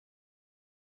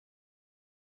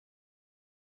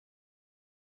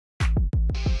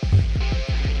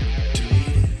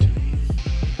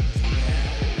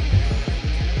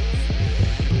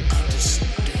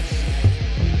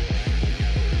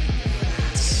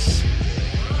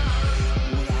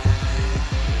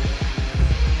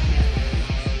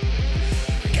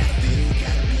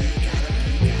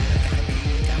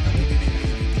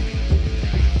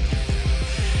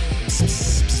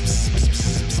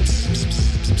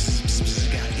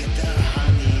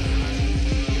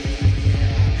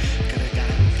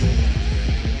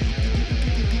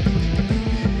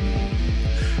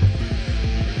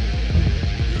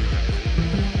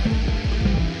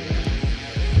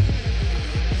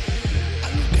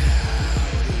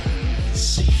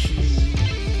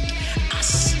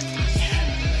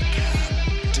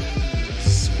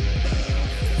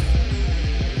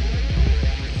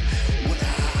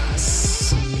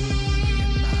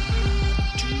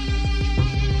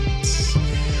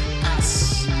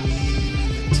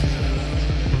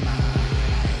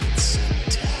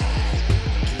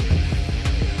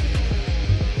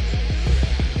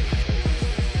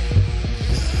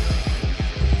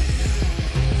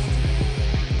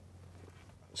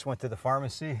Just went to the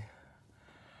pharmacy.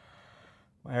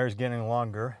 My hair is getting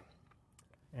longer,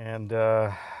 and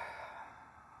I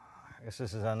guess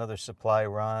this is another supply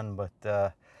run, but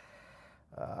I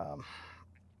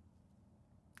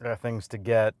got things to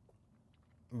get.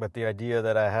 But the idea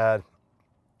that I had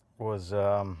was,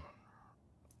 I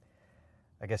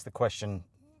guess the question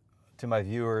to my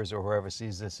viewers or whoever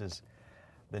sees this is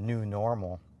the new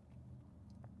normal.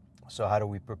 So how do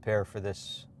we prepare for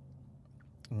this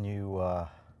new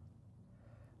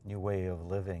way of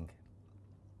living?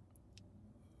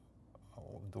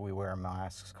 Do we wear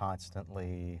masks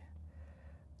constantly?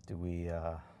 Do we,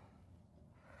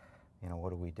 what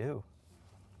do we do?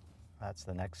 That's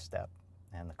the next step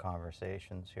in the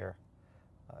conversations here.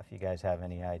 If you guys have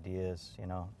any ideas,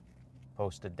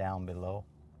 post it down below.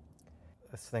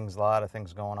 There's a lot of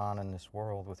things going on in this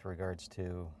world with regards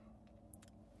to,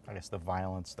 I guess, the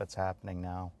violence that's happening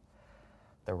now,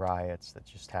 the riots that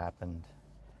just happened,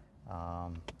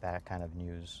 that kind of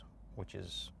news, which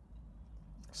is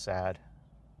sad.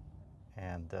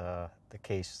 And the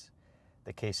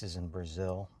cases in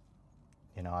Brazil,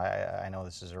 I know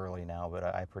this is early now, but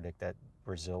I predict that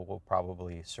Brazil will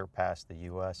probably surpass the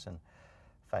U.S. in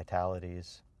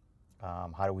fatalities.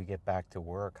 How do we get back to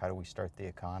work? How do we start the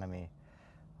economy?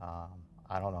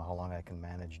 I don't know how long I can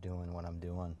manage doing what I'm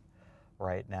doing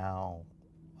right now.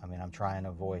 I mean, I'm trying to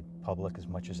avoid public as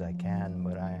much as I can,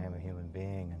 but I am a human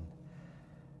being, and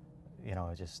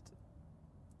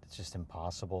it's just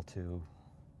impossible to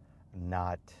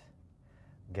not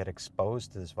get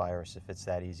exposed to this virus if it's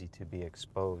that easy to be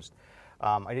exposed.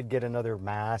 I did get another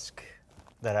mask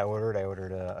that I ordered. I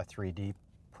ordered a 3D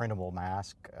printable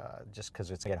mask just because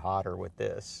it's get hotter with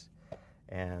this.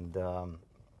 And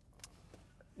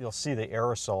you'll see the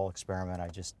aerosol experiment I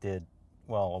just did,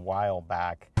 a while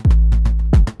back.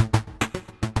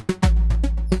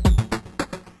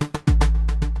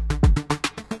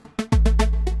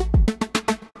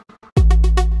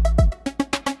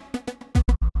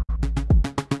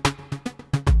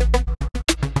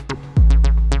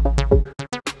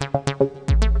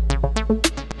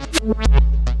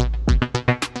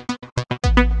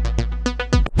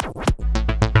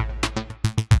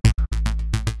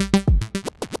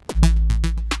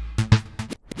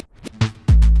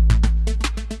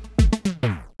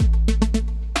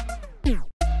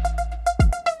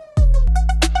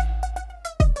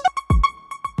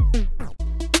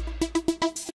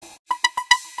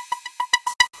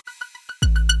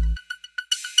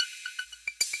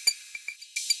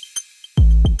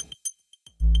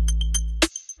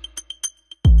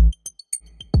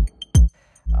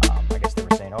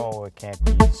 It can't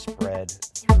be spread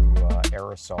through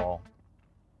aerosol,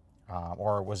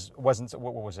 or it wasn't.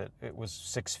 What was it? It was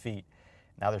 6 feet.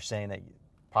 Now they're saying that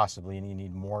possibly you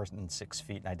need more than 6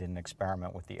 feet, and I did an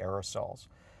experiment with the aerosols,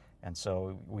 and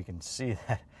so we can see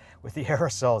that with the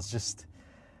aerosols, just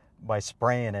by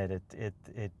spraying it,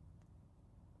 it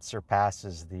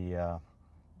surpasses the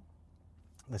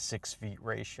 6 feet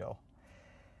ratio.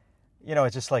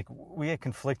 It's just like we get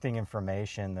conflicting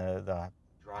information. The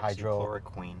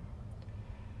hydrochloroquine.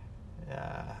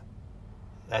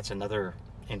 That's another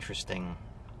interesting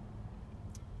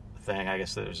thing. I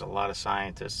guess there's a lot of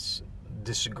scientists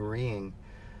disagreeing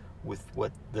with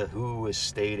what the WHO is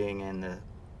stating and the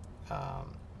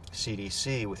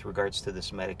CDC with regards to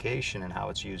this medication and how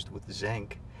it's used with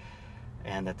zinc,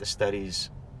 and that the studies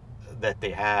that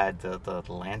they had, the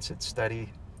Lancet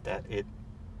study, that it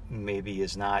maybe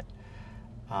is not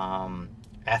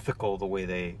ethical the way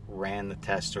they ran the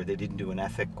test, or they didn't do an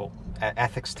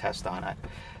ethics test on it,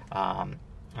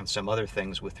 and some other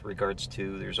things with regards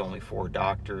to there's only 4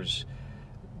 doctors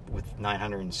with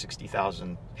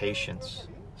 960,000 patients.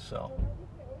 So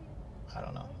I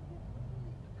don't know,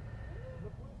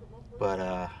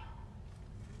 but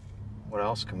what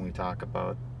else can we talk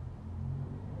about?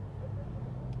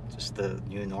 Just the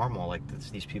new normal, like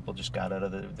these people just got out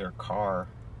of their car,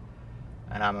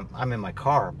 and I'm in my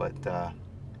car, but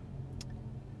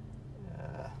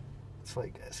it's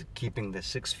like keeping the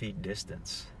 6 feet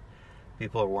distance.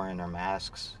 People are wearing their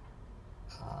masks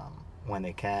when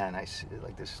they can. I see,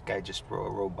 like, this guy just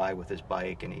rode by with his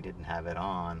bike and he didn't have it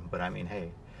on. But I mean,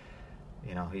 hey,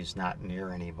 he's not near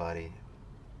anybody.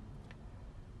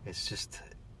 It's just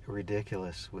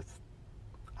ridiculous with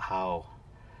how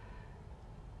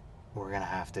we're gonna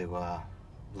have to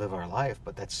live our life.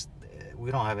 But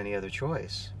we don't have any other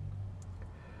choice.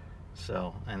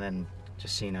 So, and then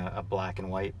just seeing a black and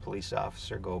white police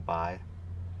officer go by,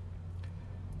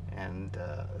 and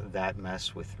that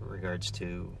mess with regards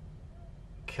to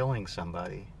killing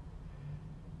somebody.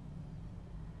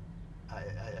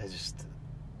 I just,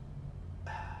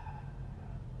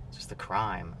 just a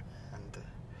crime, and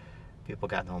people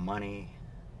got no money.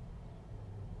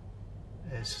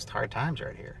 It's just hard times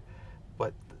right here.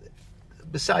 But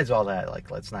besides all that,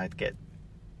 like, let's not get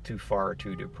too far or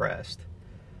too depressed.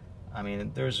 I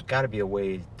mean, there's got to be a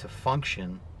way to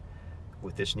function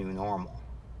with this new normal.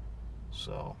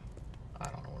 So, I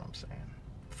don't know what I'm saying.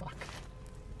 Fuck.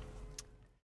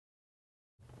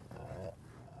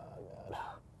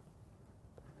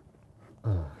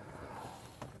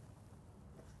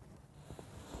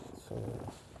 So,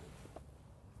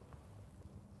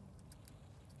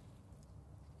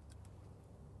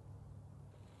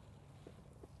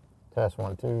 test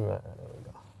 1, 2. There we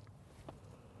go.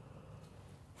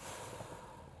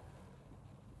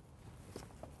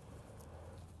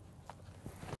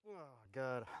 Oh,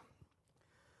 God.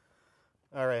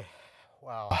 All right.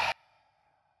 Wow.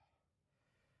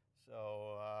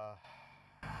 So,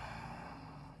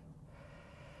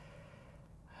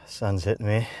 sun's hitting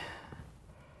me.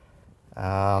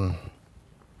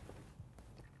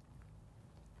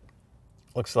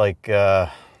 Looks like I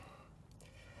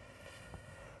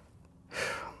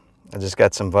just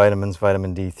got some vitamins,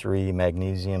 vitamin D3,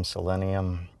 magnesium,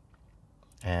 selenium,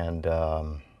 and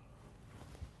what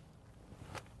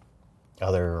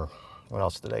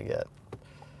else did I get? I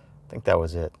think that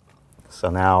was it. So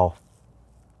now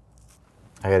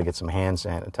I got to get some hand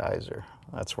sanitizer.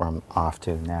 That's where I'm off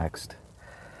to next.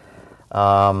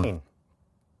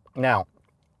 Now,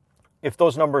 if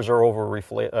those numbers are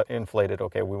inflated,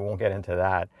 okay, we won't get into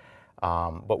that.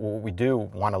 But what we do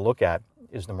want to look at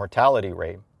is the mortality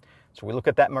rate. So we look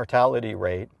at that mortality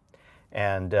rate,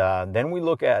 and then we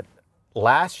look at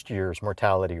last year's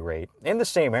mortality rate in the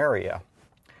same area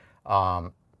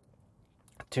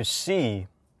to see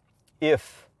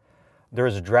if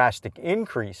there's a drastic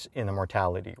increase in the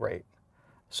mortality rate.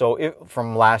 So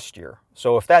from last year.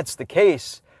 So if that's the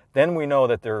case, then we know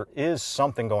that there is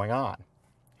something going on,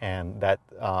 and that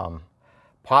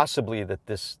possibly that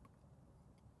this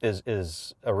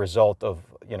is a result of,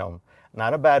 you know,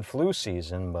 not a bad flu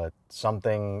season, but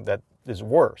something that is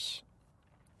worse.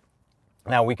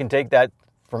 Now we can take that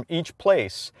from each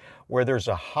place where there's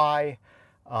a high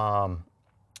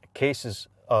cases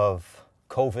of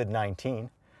COVID-19,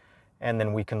 and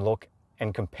then we can look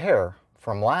and compare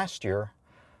from last year.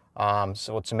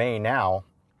 So it's May now.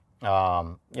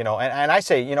 You know, and I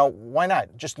say, you know, why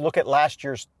not just look at last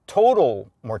year's total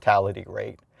mortality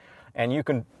rate, and you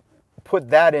can put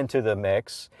that into the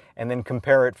mix and then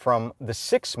compare it from the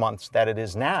 6 months that it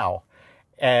is now,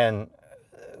 and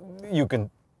you can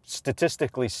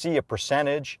statistically see a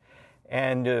percentage,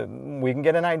 and we can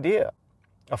get an idea,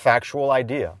 a factual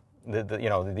idea. You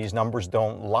know, these numbers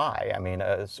don't lie. I mean,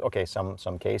 okay,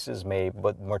 some cases may,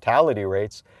 but mortality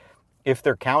rates, if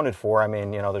they're counted for, I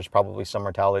mean, you know, there's probably some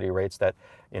mortality rates that,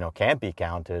 you know, can't be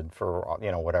counted for,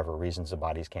 you know, whatever reasons the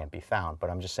bodies can't be found. But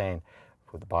I'm just saying,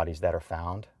 for the bodies that are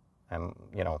found, and,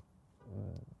 you know,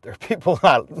 there are people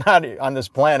not on this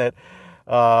planet,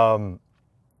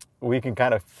 we can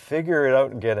kind of figure it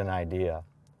out and get an idea.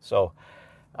 So,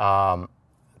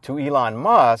 to Elon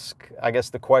Musk, I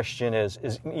guess the question is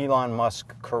Elon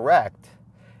Musk correct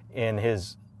in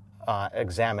his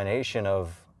examination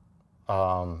of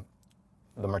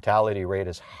the mortality rate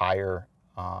is higher,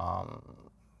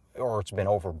 or it's been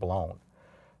overblown?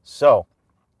 So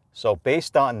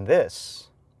based on this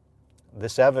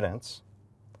evidence,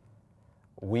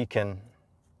 we can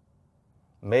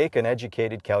make an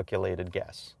educated, calculated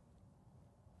guess.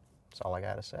 That's all I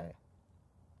got to say.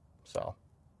 So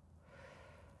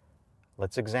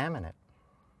let's examine it.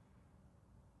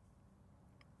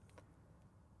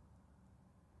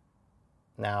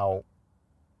 Now,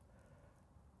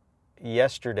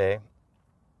 yesterday,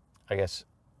 I guess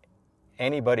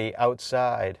anybody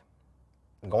outside,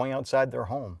 going outside their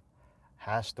home,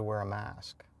 has to wear a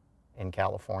mask in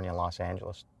California, Los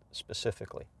Angeles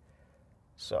specifically.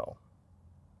 So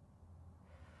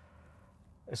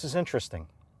this is interesting.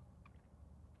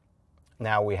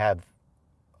 Now we have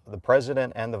the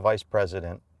president and the vice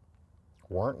president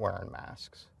weren't wearing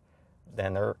masks.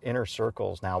 Then their inner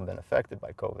circle's now been affected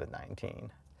by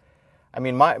COVID-19. I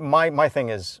mean, my thing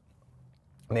is,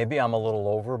 maybe I'm a little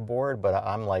overboard, but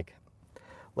I'm like,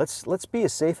 let's be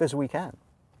as safe as we can.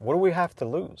 What do we have to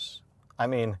lose? I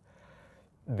mean,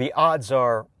 the odds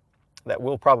are that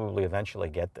we'll probably eventually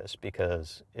get this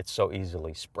because it's so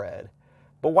easily spread.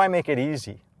 But why make it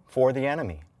easy for the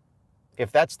enemy?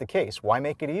 If that's the case, why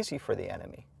make it easy for the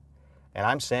enemy? And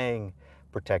I'm saying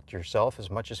protect yourself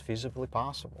as much as feasibly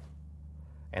possible.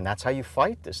 And that's how you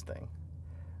fight this thing.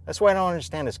 That's why I don't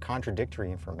understand this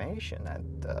contradictory information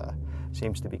that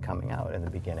seems to be coming out in the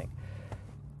beginning.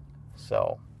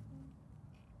 So,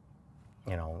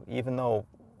 You know, even though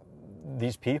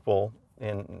these people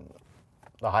in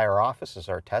the higher offices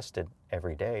are tested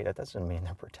every day, that doesn't mean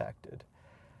they're protected.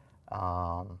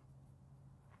 I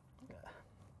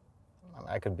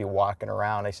could be walking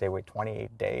around, they say, wait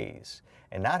 28 days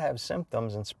and not have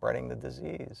symptoms and spreading the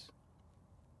disease.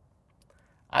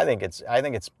 I think it's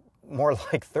more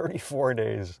like 34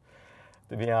 days,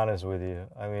 to be honest with you.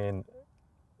 I mean,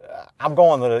 I'm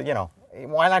going the, you know,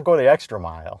 why not go the extra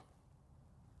mile?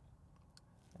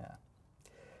 Yeah.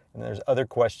 And there's other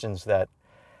questions that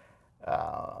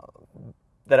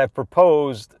that I've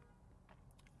proposed,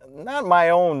 not my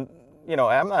own, you know,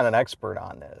 I'm not an expert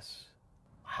on this.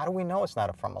 How do we know it's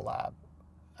not from a lab?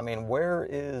 I mean, where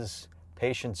is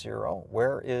patient zero?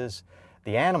 Where is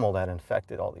the animal that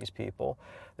infected all these people?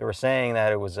 They were saying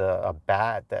that it was a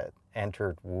bat that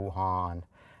entered Wuhan.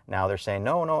 Now they're saying,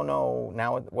 no, no, no.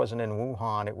 Now it wasn't in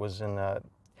Wuhan. It was in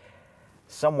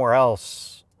somewhere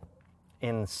else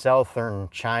in southern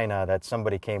China that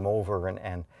somebody came over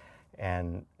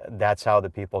and that's how the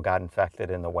people got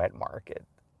infected in the wet market.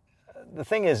 The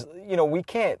thing is, you know, we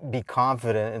can't be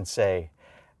confident and say,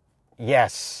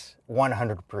 yes,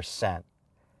 100%.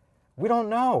 We don't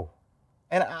know.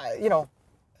 And, you know,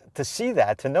 to see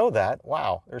that, to know that,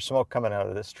 wow, there's smoke coming out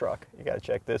of this truck. You got to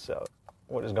check this out.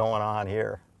 What is going on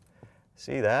here?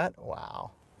 See that?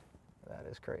 Wow. That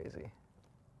is crazy.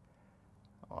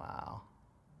 Wow.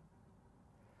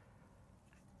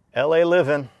 LA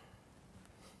living.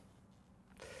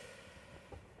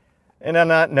 And on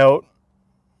that note,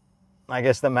 I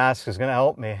guess the mask is going to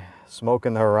help me.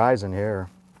 Smoking the horizon here.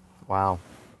 Wow.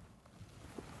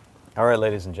 All right,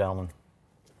 ladies and gentlemen.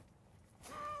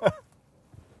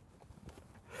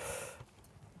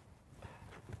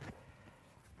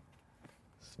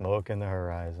 Smoking the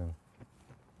horizon.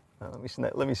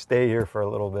 Let me stay here for a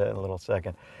little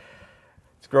second.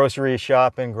 It's grocery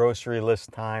shopping, grocery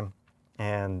list time,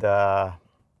 and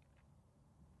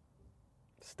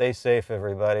stay safe,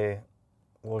 everybody.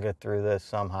 We'll get through this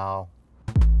somehow.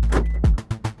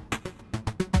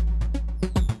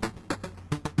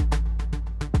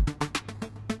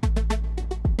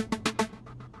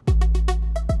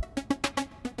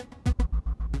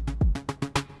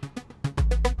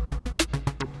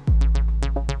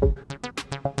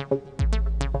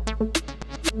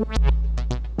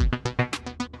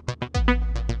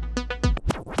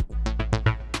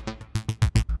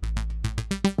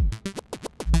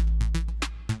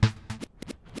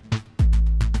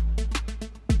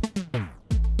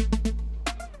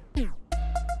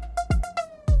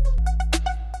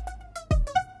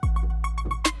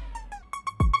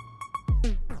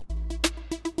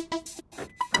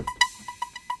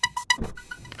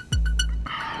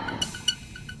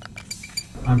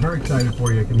 I'm very excited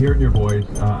for you. I can hear it in your voice.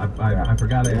 I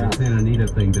forgot I had a Santa Anita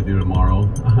thing to do tomorrow,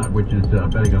 which is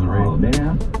betting on the race. Oh,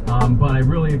 man. But I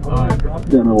really...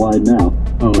 Down the line now.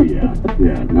 Oh, yeah.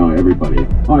 Yeah, no, everybody.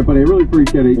 All right, buddy, I really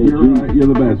appreciate it. You're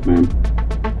the best, man.